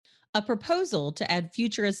a proposal to add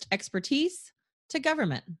futurist expertise to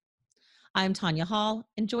government. I'm Tanya Hall,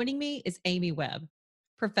 and joining me is Amy Webb,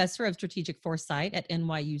 professor of strategic foresight at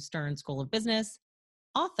NYU Stern School of Business,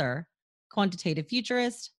 author, quantitative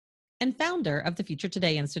futurist, and founder of the Future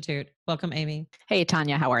Today Institute. Welcome, Amy. Hey,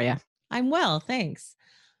 Tanya, how are you? I'm well, thanks.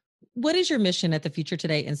 What is your mission at the Future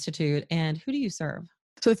Today Institute, and who do you serve?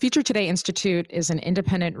 So, the Future Today Institute is an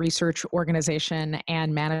independent research organization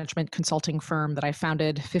and management consulting firm that I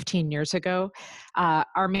founded 15 years ago.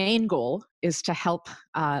 Our main goal is to help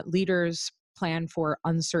leaders plan for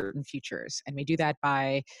uncertain futures. And we do that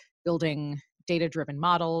by building data driven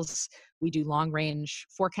models. We do long range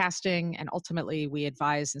forecasting, and ultimately, we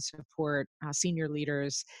advise and support senior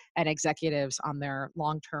leaders and executives on their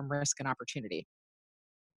long term risk and opportunity.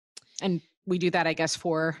 And we do that, I guess,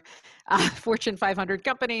 for Fortune 500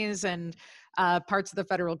 companies and parts of the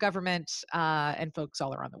federal government and folks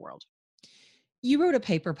all around the world. You wrote a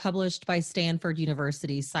paper published by Stanford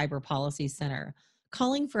University's Cyber Policy Center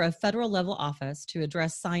calling for a federal level office to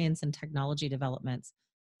address science and technology developments.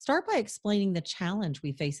 Start by explaining the challenge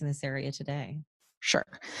we face in this area today. Sure.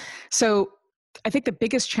 So I think the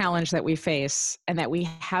biggest challenge that we face and that we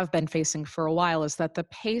have been facing for a while is that the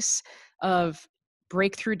pace of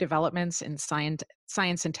breakthrough developments in science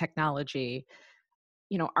and technology,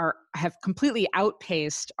 have completely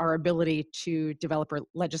outpaced our ability to develop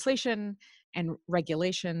legislation and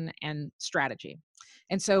regulation and strategy.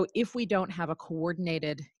 And so if we don't have a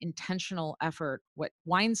coordinated, intentional effort, what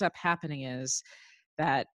winds up happening is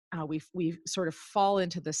that we sort of fall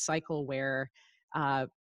into this cycle where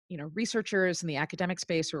researchers in the academic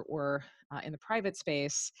space or in the private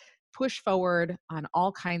space push forward on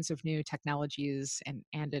all kinds of new technologies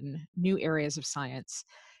and in new areas of science.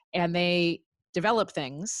 And they develop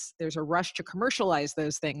things. There's a rush to commercialize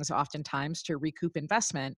those things oftentimes to recoup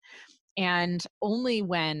investment. And only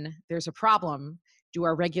when there's a problem do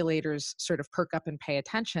our regulators sort of perk up and pay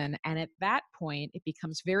attention. And at that point, it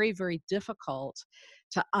becomes very, very difficult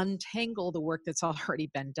to untangle the work that's already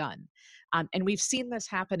been done. And we've seen this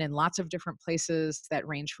happen in lots of different places that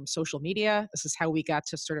range from social media. This is how we got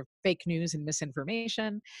to sort of fake news and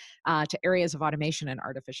misinformation, to areas of automation and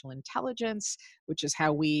artificial intelligence, which is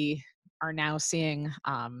how we are now seeing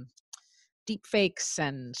deep fakes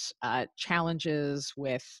and challenges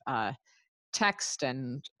with text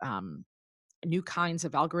and new kinds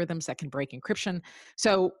of algorithms that can break encryption.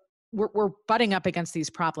 So we're butting up against these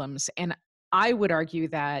problems. And I would argue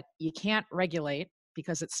that you can't regulate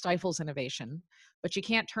because it stifles innovation, but you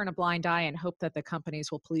can't turn a blind eye and hope that the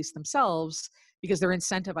companies will police themselves because they're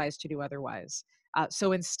incentivized to do otherwise.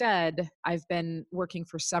 So instead, I've been working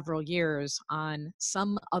for several years on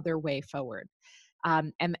some other way forward.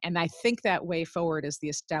 And I think that way forward is the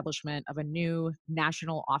establishment of a new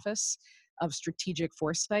national office of strategic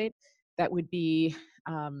foresight that would be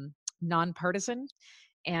nonpartisan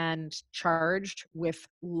and charged with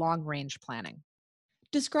long-range planning.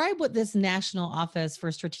 Describe what this National Office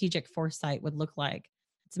for Strategic Foresight would look like,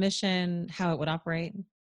 its mission, how it would operate.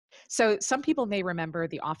 So some people may remember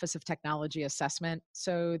the Office of Technology Assessment.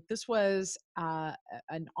 So this was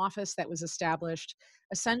an office that was established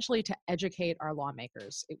essentially to educate our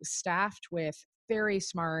lawmakers. It was staffed with very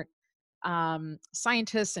smart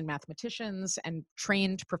scientists and mathematicians and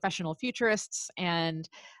trained professional futurists and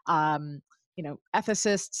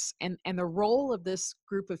ethicists. And the role of this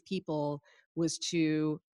group of people was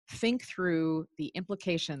to think through the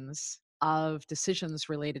implications of decisions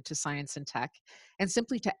related to science and tech, and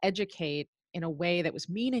simply to educate in a way that was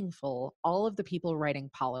meaningful all of the people writing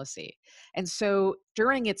policy. And so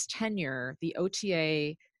during its tenure, the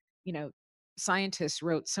OTA, scientists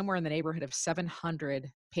wrote somewhere in the neighborhood of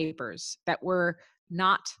 700 papers that were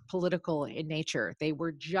not political in nature. They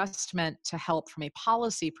were just meant to help from a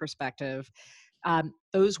policy perspective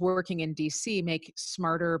those working in DC make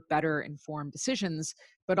smarter, better informed decisions,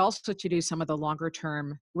 but also to do some of the longer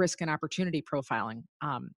term risk and opportunity profiling,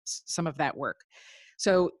 some of that work.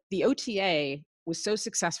 So the OTA was so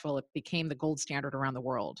successful, it became the gold standard around the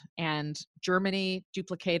world. And Germany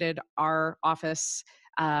duplicated our office,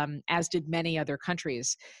 as did many other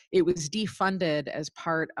countries. It was defunded as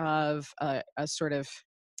part of a sort of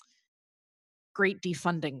great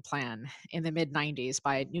defunding plan in the mid-90s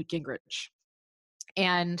by Newt Gingrich.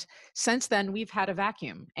 And since then, we've had a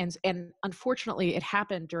vacuum. And unfortunately, it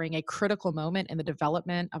happened during a critical moment in the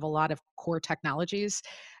development of a lot of core technologies,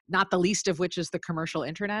 not the least of which is the commercial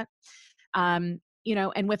internet. And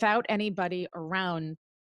without anybody around,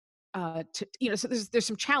 so there's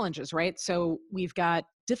some challenges, right? So we've got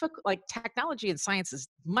technology and science is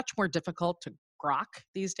much more difficult to grok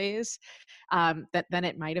these days than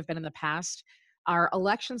it might have been in the past. Our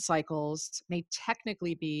election cycles may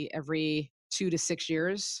technically be every 2 to 6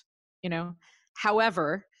 years, you know.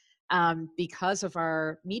 However, because of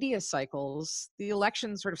our media cycles, the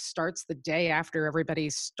election sort of starts the day after everybody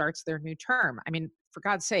starts their new term. I mean, for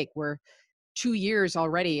God's sake, we're 2 years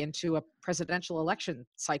already into a presidential election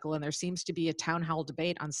cycle, and there seems to be a town hall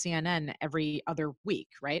debate on CNN every other week,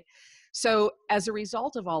 right? So, as a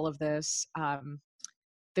result of all of this, I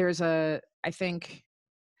think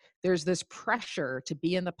there's this pressure to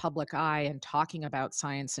be in the public eye and talking about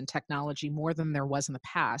science and technology more than there was in the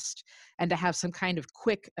past, and to have some kind of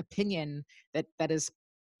quick opinion that is,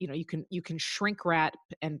 you can shrink wrap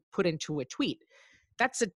and put into a tweet.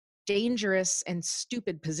 That's a dangerous and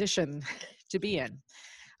stupid position to be in.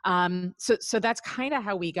 So that's kind of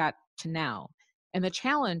how we got to now. And the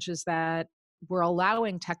challenge is that we're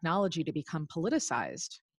allowing technology to become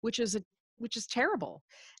politicized, which is terrible.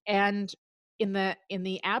 And in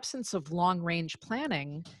the absence of long range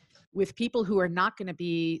planning, with people who are not going to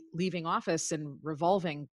be leaving office and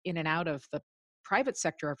revolving in and out of the private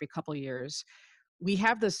sector every couple years, we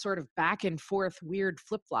have this sort of back and forth weird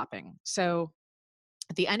flip flopping. So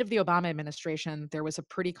at the end of the Obama administration, there was a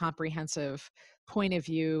pretty comprehensive point of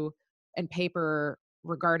view and paper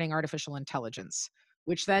regarding artificial intelligence,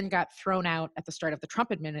 which then got thrown out at the start of the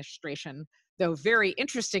Trump administration, though very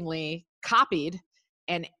interestingly copied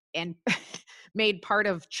and made part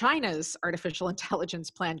of China's artificial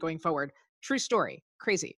intelligence plan going forward. True story,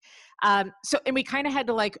 crazy. And we kind of had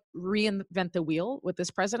to like reinvent the wheel with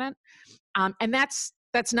this president, and that's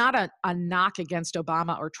not a knock against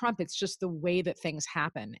Obama or Trump. It's just the way that things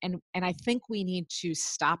happen. And I think we need to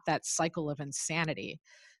stop that cycle of insanity,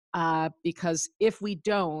 because if we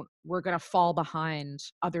don't, we're going to fall behind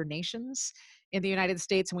other nations in the United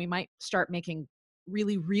States, and we might start making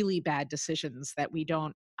really, really bad decisions that we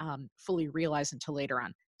don't fully realize until later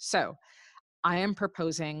on. So I am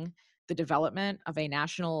proposing the development of a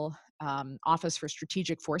national office for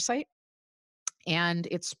strategic foresight, and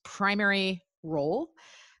its primary role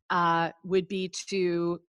would be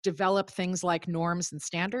to develop things like norms and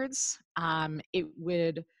standards. It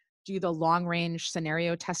would do the long range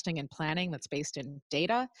scenario testing and planning that's based in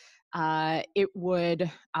data. It would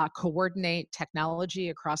coordinate technology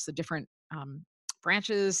across the different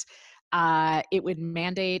branches. It would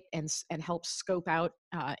mandate and help scope out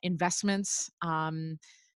investments. And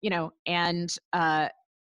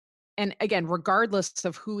again, regardless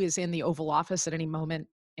of who is in the Oval Office at any moment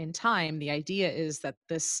in time, the idea is that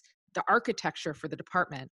the architecture for the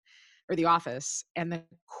department or the office and the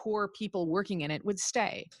core people working in it would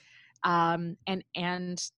stay. And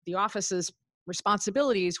the office's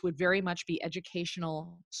responsibilities would very much be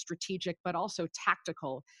educational, strategic, but also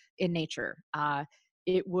tactical in nature.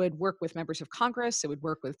 It would work with members of Congress. It would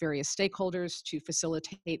work with various stakeholders to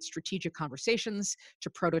facilitate strategic conversations, to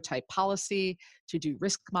prototype policy, to do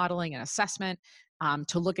risk modeling and assessment,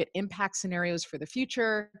 to look at impact scenarios for the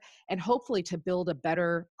future, and hopefully to build a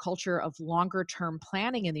better culture of longer term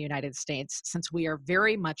planning in the United States, since we are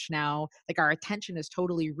very much now, like our attention is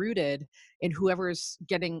totally rooted in whoever's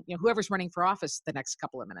running for office the next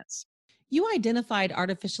couple of minutes. You identified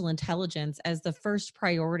artificial intelligence as the first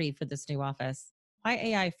priority for this new office. Why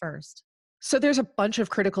AI first? So there's a bunch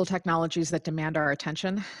of critical technologies that demand our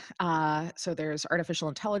attention. So there's artificial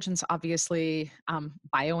intelligence, obviously,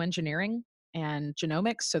 bioengineering and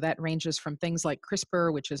genomics. So that ranges from things like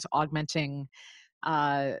CRISPR, which is augmenting,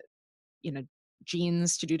 uh, you know,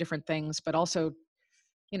 genes to do different things, but also,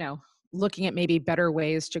 you know, looking at maybe better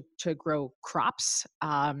ways to grow crops,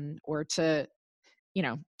 or to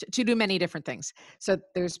do many different things. So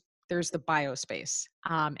there's the biospace,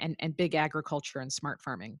 and big agriculture and smart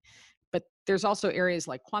farming. But there's also areas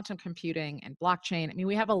like quantum computing and blockchain. I mean,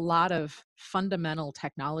 we have a lot of fundamental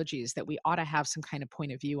technologies that we ought to have some kind of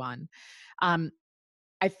point of view on. Um,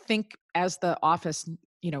 I think as the office,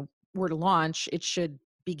 were to launch, it should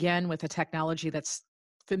begin with a technology that's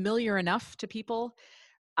familiar enough to people,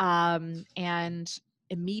 and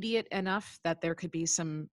immediate enough that there could be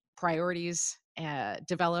some priorities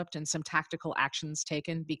developed and some tactical actions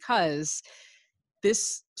taken, because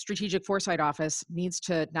this strategic foresight office needs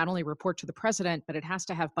to not only report to the president, but it has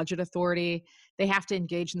to have budget authority. They have to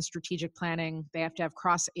engage in strategic planning. They have to have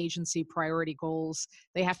cross-agency priority goals.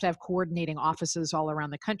 They have to have coordinating offices all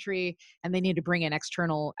around the country, and they need to bring in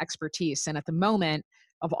external expertise. And at the moment,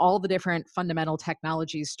 of all the different fundamental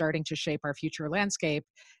technologies starting to shape our future landscape,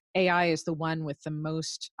 AI is the one with the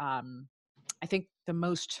most, I think, the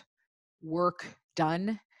most work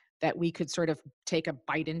done that we could sort of take a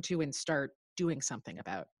bite into and start doing something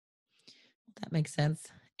about. That makes sense.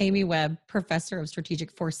 Amy Webb, professor of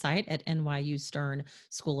strategic foresight at NYU Stern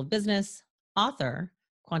School of Business. author,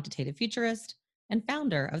 quantitative futurist, and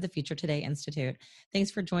founder of the Future Today Institute.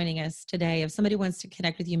 Thanks for joining us today. If somebody wants to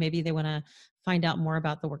connect with you, maybe they want to find out more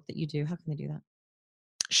about the work that you do, how can they do that?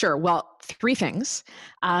 Sure. Well, three things.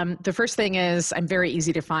 The first thing is I'm very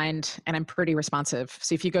easy to find and I'm pretty responsive.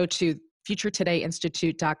 So if you go to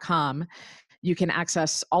futuretodayinstitute.com, you can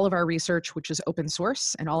access all of our research, which is open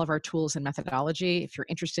source, and all of our tools and methodology if you're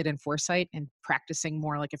interested in foresight and practicing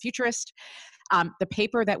more like a futurist. The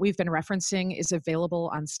paper that we've been referencing is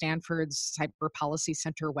available on Stanford's Cyber Policy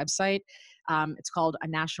Center website. It's called A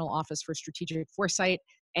National Office for Strategic Foresight,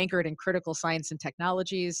 anchored in critical science and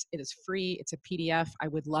technologies. It is free. It's a PDF. I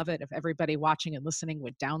would love it if everybody watching and listening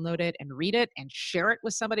would download it and read it and share it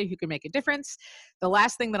with somebody who can make a difference. The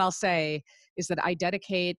last thing that I'll say is that I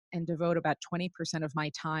dedicate and devote about 20% of my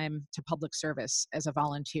time to public service as a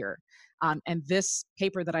volunteer. And this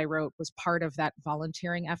paper that I wrote was part of that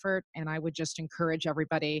volunteering effort. And I would just encourage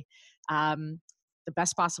everybody. The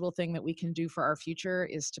best possible thing that we can do for our future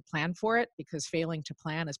is to plan for it, because failing to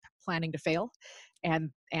plan is planning to fail.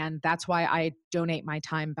 And that's why I donate my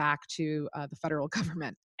time back to the federal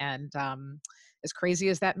government. And as crazy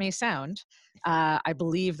as that may sound, I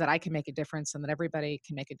believe that I can make a difference and that everybody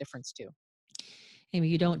can make a difference too. Amy,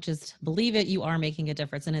 you don't just believe it, you are making a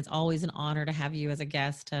difference. And it's always an honor to have you as a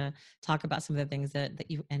guest to talk about some of the things that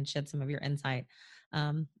you and shed some of your insight.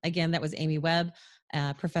 Again, that was Amy Webb,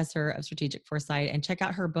 professor of strategic foresight, and check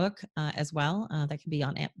out her book as well. That can be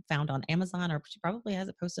found on Amazon, or she probably has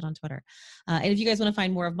it posted on Twitter. And if you guys want to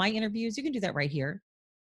find more of my interviews, you can do that right here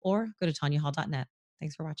or go to tanyahall.net.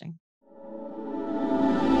 Thanks for watching.